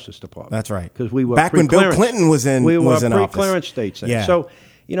U.S. Justice Department. That's right. Because we were back when Bill Clinton was in pre-clearance states. Yeah. So,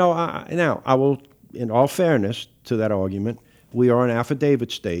 now I will, in all fairness to that argument, we are an affidavit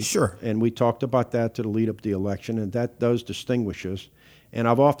state. Sure. And we talked about that to the lead up to the election, and that does distinguish us. And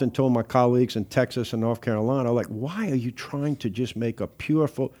I've often told my colleagues in Texas and North Carolina, like, why are you trying to just make a pure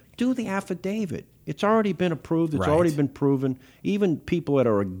do the affidavit. It's already been approved. It's already been proven. Even people that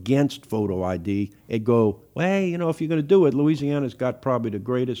are against photo ID, they go, well, hey, if you're going to do it, Louisiana's got probably the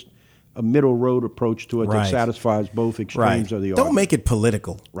greatest middle road approach to it that satisfies both extremes of the argument. Don't make it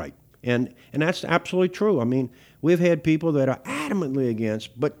political. Right. And that's absolutely true. I mean, we've had people that are adamantly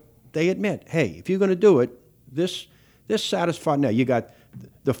against, but they admit, hey, if you're going to do it, this satisfies. Now, you got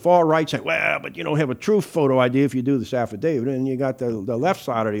the far right saying, well, but you don't have a true photo ID if you do this affidavit. And you got the left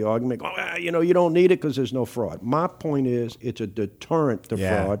side of the argument going, well, you don't need it because there's no fraud. My point is it's a deterrent to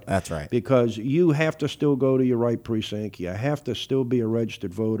fraud. That's right. Because you have to still go to your right precinct. You have to still be a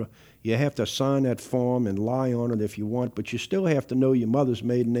registered voter. You have to sign that form and lie on it if you want, but you still have to know your mother's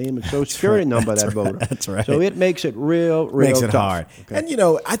maiden name and social security number of that voter. That's right. So it makes it real makes it tough. hard. Okay.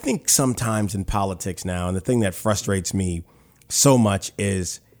 And, I think sometimes in politics now, and the thing that frustrates me so much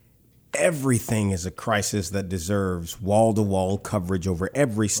is everything is a crisis that deserves wall-to-wall coverage over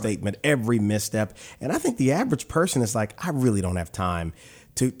every statement, every misstep. And I think the average person is like, I really don't have time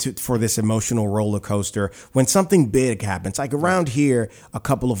for this emotional roller coaster when something big happens. Like around here a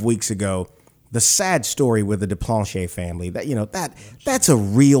couple of weeks ago, the sad story with the Duplanche family, that's a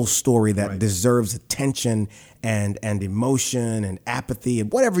real story that deserves attention and emotion and apathy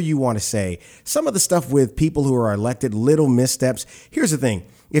and whatever you want to say. Some of the stuff with people who are elected, little missteps. Here's the thing.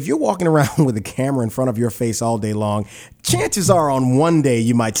 If you're walking around with a camera in front of your face all day long, chances are on one day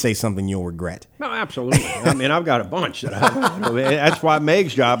you might say something you'll regret. No, absolutely. I mean, I've got a bunch. That's why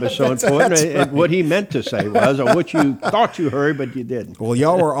Meg's job is so important. Right. What he meant to say was, or what you thought you heard, but you didn't. Well,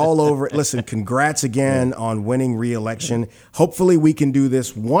 y'all were all over it. Listen, congrats again on winning re-election. Hopefully we can do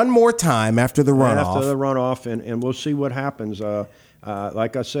this one more time after the runoff. After the runoff, and we'll see what happens.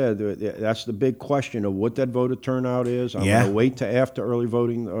 Like I said, that's the big question of what that voter turnout is. I'm going to wait to after early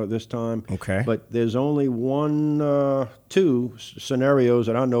voting this time. Okay. But there's only two scenarios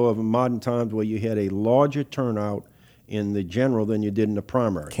that I know of in modern times where you had a larger turnout in the general than you did in the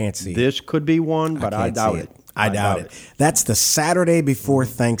primary. Can't see this could be one, but I doubt it. I doubt it. That's the Saturday before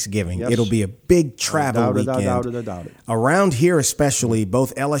Thanksgiving. Yes. It'll be a big travel weekend. I doubt it. Around here especially,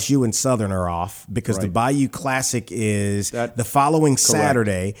 both LSU and Southern are off because the Bayou Classic is the following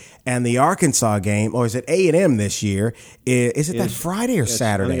Saturday, and the Arkansas game, or is it A&M this year? Is it that Friday or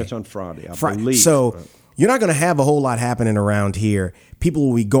Saturday? I think it's on Friday, I believe. So you're not going to have a whole lot happening around here. People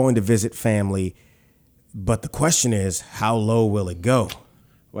will be going to visit family, but the question is, how low will it go?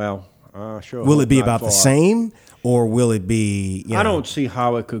 Well, sure. Will it be about the same, or will it be? I don't see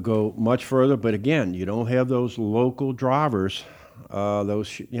how it could go much further. But again, you don't have those local drivers. A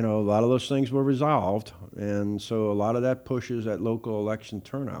lot of those things were resolved, and so a lot of that pushes that local election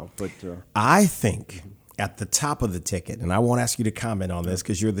turnout. But I think at the top of the ticket, and I won't ask you to comment on this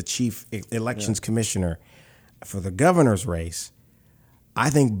because you're the chief elections commissioner for the governor's race. I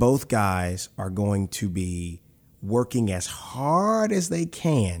think both guys are going to be working as hard as they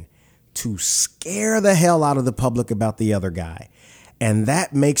can to scare the hell out of the public about the other guy. And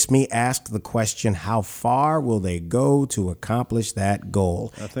that makes me ask the question, how far will they go to accomplish that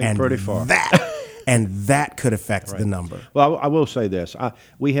goal? I think pretty far. That could affect the number. Well, I will say this.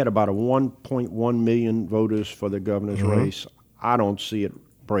 We had about a 1.1 million voters for the governor's race. I don't see it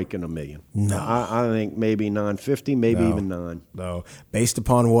breaking 1 million. No. I think maybe 950, maybe even 9. No. Based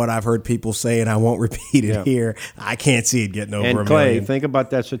upon what I've heard people say, and I won't repeat it here, I can't see it getting over 1 million. And Clay, think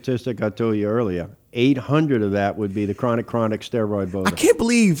about that statistic I told you earlier. 800 of that would be the chronic steroid voter. I can't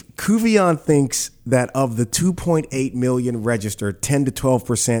believe Cuvion thinks that of the 2.8 million registered, 10 to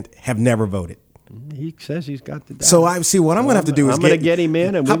 12% have never voted. He says he's got the data. So I see what I'm going to have to do is I'm going to get him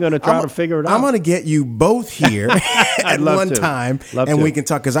in, and we're going to try to figure it out. I'm going to get you both here at one time, and we can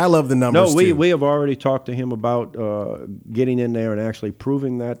talk, because I love the numbers. No, we have already talked to him about getting in there and actually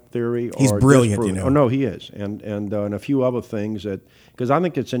proving that theory. He's brilliant, you know. Oh, no, he is, and a few other things that, because I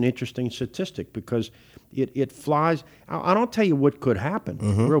think it's an interesting statistic, because it flies. I'll tell you what could happen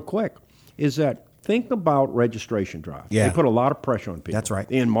real quick is that think about registration drives. Yeah. They put a lot of pressure on people. That's right.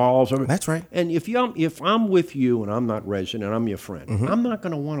 In malls. That's right. And if I'm with you and I'm not registered and I'm your friend, I'm not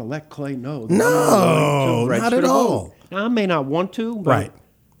going to want to let Clay know. That No, I'm going to not at all. Now, I may not want to, but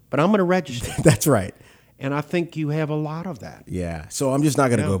I'm going to register. That's right. And I think you have a lot of that. Yeah. So I'm just not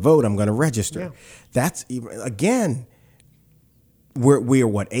going to go vote. I'm going to register. Yeah. That's, again, we're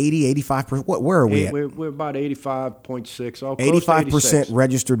what, 80, 85%? Where are we at? We're about 85.6. 85%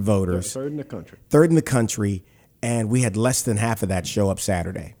 registered voters. Third in the country. Third in the country. And we had less than half of that show up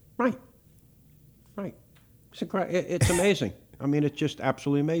Saturday. Right. It's amazing. I mean, it's just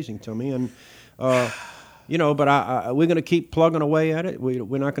absolutely amazing to me. And, but we're going to keep plugging away at it.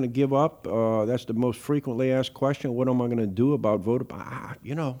 We're not going to give up. That's the most frequently asked question. What am I going to do about voter? I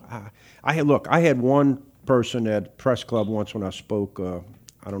had one person at press club once when I spoke. I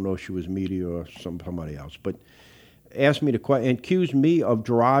don't know if she was media or somebody else, but asked me to and accused me of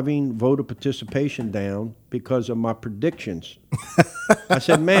driving voter participation down because of my predictions. I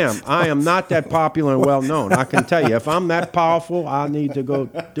said, ma'am, I am not that popular and well known. I can tell you, if I'm that powerful, I need to go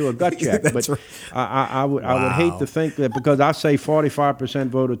do a gut check. But right. I would hate to think that because I say 45%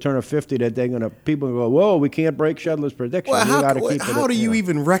 voter turnout, 50, that people go, whoa, we can't break Shedler's prediction. Well, how do you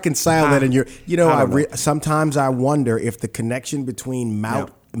even reconcile that in your? Sometimes I wonder if the connection between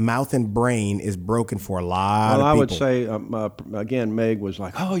mouth and brain is broken for a lot of people. I would say, again, Meg was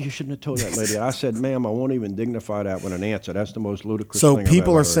like, oh, you shouldn't have told that lady. I said, ma'am, I won't even dignify that with an answer. That's the most ludicrous thing I've ever heard. So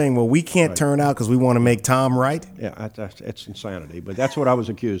people are saying, well, we can't turn out because we want to make Tom right? Yeah, it's insanity. But that's what I was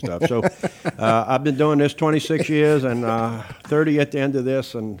accused of. So I've been doing this 26 years and 30 at the end of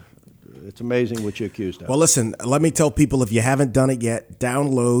this, and it's amazing what you're accused of. Well, listen, let me tell people, if you haven't done it yet,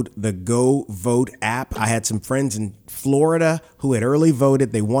 download the Go Vote app. I had some friends in Florida who had early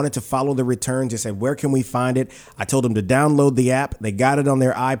voted. They wanted to follow the returns. They said, where can we find it? I told them to download the app. They got it on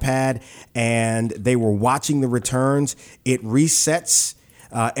their iPad, and they were watching the returns. It resets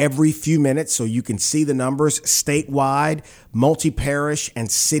every few minutes so you can see the numbers statewide, multi-parish, and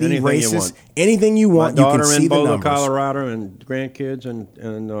city races. Anything you want, you can see the numbers. My daughter in Boulder, Colorado, and grandkids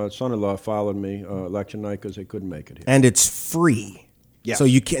and son-in-law followed me election night because they couldn't make it here. And it's free. Yes. So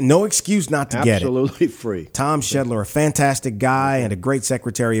you can no excuse not to get it. Absolutely free. Tom Shedler, a fantastic guy and a great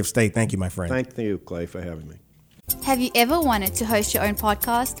Secretary of State. Thank you, my friend. Thank you, Clay, for having me. Have you ever wanted to host your own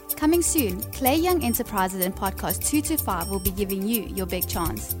podcast? Coming soon, Clay Young Enterprises and Podcast 225 will be giving you your big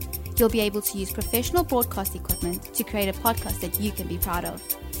chance. You'll be able to use professional broadcast equipment to create a podcast that you can be proud of.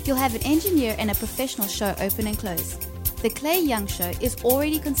 You'll have an engineer and a professional show open and close. The Clay Young Show is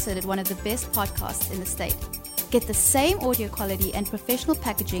already considered one of the best podcasts in the state. Get the same audio quality and professional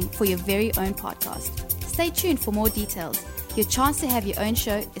packaging for your very own podcast. Stay tuned for more details. Your chance to have your own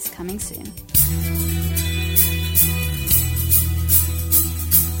show is coming soon.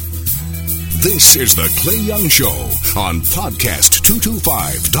 This is The Clay Young Show on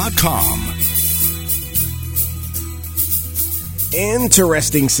podcast225.com.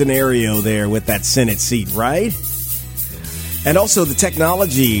 Interesting scenario there with that Senate seat, right? And also the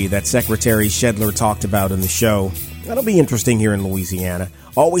technology that Secretary Shedler talked about in the show. That'll be interesting here in Louisiana.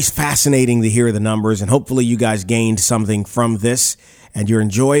 Always fascinating to hear the numbers, and hopefully you guys gained something from this and you're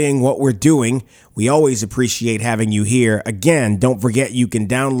enjoying what we're doing. We always appreciate having you here. Again, don't forget you can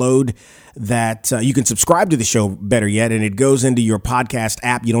download that. You can subscribe to the show, better yet, and it goes into your podcast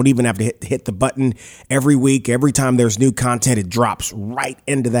app. You don't even have to hit the button every week. Every time there's new content, it drops right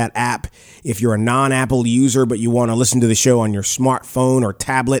into that app. If you're a non-Apple user but you want to listen to the show on your smartphone or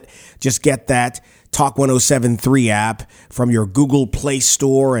tablet, just get that Talk 107.3 app from your Google Play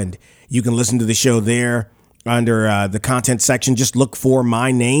Store, and you can listen to the show there. Under the content section, just look for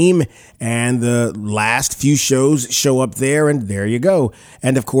my name, and the last few shows show up there, and there you go.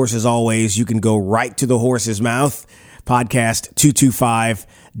 And of course, as always, you can go right to the horse's mouth,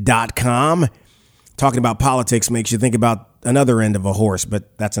 podcast225.com. Talking about politics makes you think about another end of a horse,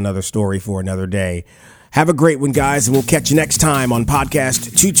 but that's another story for another day. Have a great one, guys, and we'll catch you next time on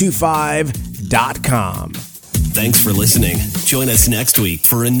podcast225.com. Thanks for listening. Join us next week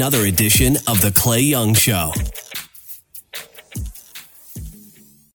for another edition of The Clay Young Show.